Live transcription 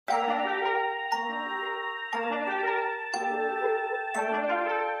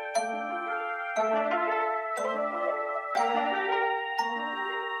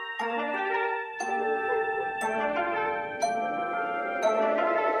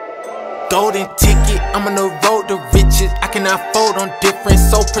golden ticket, I'm on the road to riches. I cannot fold on difference,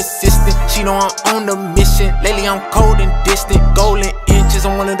 so persistent. She know I'm on the mission. Lately I'm cold and distant. Golden inches,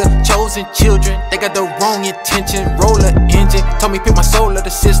 I'm one of the chosen children. They got the wrong intention. Roller engine, told me pick my soul of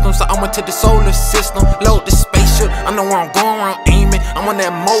the system, so I went to the solar system. Load the spaceship, I know where I'm going, where I'm aiming. I'm on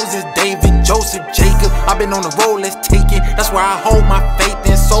that Moses, David, Joseph, Jacob. I've been on the road, let's take it. That's where I hold my faith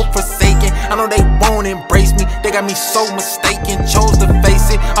in, so forsaken. I know they won't embrace me, they got me so mistaken. Chose to face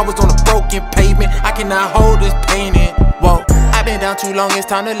it, I was on a broken pavement. I cannot hold this pain in. Whoa, I've been down too long, it's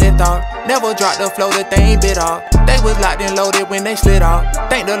time to lift off. Never dropped the flow that they ain't bit off. They was locked and loaded when they slid off.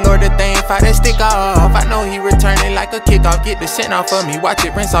 Thank the Lord that they ain't fight that stick off. I know he returning like a kickoff. Get the scent off of me, watch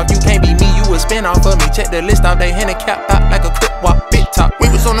it rinse off. You can't be me, you a spin off of me. Check the list off, they handicap out like a crip walk. Big top, we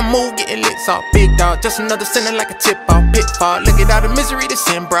was on the move, getting lit off. Big dog, just another sinner like a tip off. Pitfall, look at all the misery the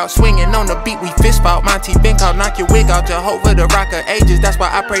sin brought. Swinging on the beat, we fist fought. Monty been called, knock your wig off. Jehovah, the rock of ages. That's why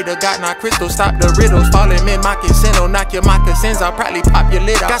I pray to God, not crystal. Stop the riddles, falling mid moccasin. Knock your moccasins, I'll probably pop your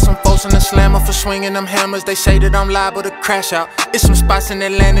lid off. Got some folks in the slammer for swinging them hammers. They say that I'm liable to crash out. It's some spots in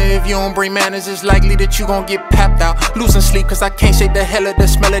Atlanta, if you don't bring manners, it's likely that you gon' get papped out. Losing sleep cause I can't shake the hell of the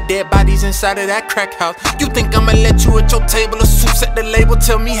smell of dead bodies inside of that crack house. You think I'ma let you at your table or soups at the label?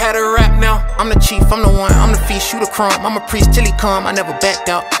 Tell me how to rap now. I'm the chief, I'm the one, I'm the feast, you the crumb. I'm a priest till he come, I never backed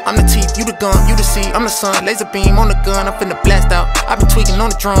out. I'm the teeth, you the gun, you the seed, I'm the sun. Laser beam on the gun, I'm finna blast out. I've been tweaking on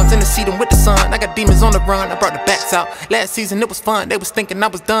the drums, in the seat, I'm with the sun. I got demons on the run, I brought the backs out. Last season it was fun, they was thinking I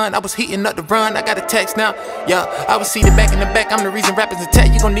was done. I was heating up the run, I got a text now. Yeah, I was seated back in the back, I'm the reason rappers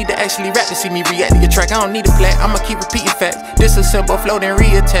attack. You gon' need to actually rap to see me react to your track. I don't need a plaque, I'ma keep repeating facts. Disassemble, float and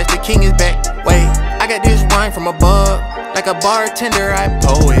reattach, the king is back. Wait, I got this wine from above, like a bartender, I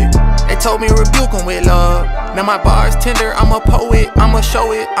poet. They told me rebuke him with love. Now my bar's tender, I'm a poet. I'ma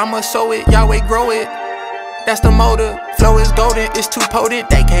show it, I'ma sow it, Yahweh grow it. That's the motive, flow is golden, it's too potent,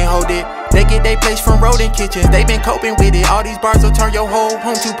 they can't hold it. They get they place from rodent kitchens, they been coping with it. All these bars will turn your whole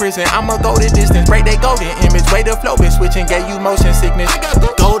home to prison. I'ma go the distance, break they golden image. Way the flow been switching, gave you motion sickness. I got the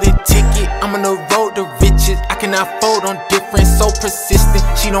golden ticket, I'm on the road to riches. I cannot fold on difference, so persistent.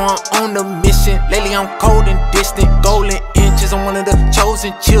 She know I'm on the mission, lately I'm cold and distant. Golden inches, I'm one of the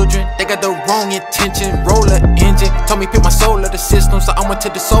chosen children. They got the wrong intention, roller engine. Told me pick my soul of the system, so I went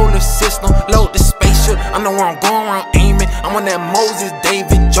to the solar system. Load the spaceship, I know where I'm going, where I'm aiming. I'm on that Moses,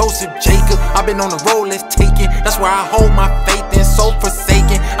 David, Joseph, Jacob. I've been on the road, let's take it. That's where I hold my faith in, so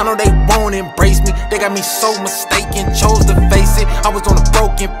forsaken. I know they won't embrace me, they got me so mistaken. Chose to face it, I was on a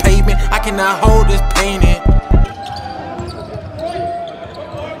broken pavement. I cannot hold this pain in.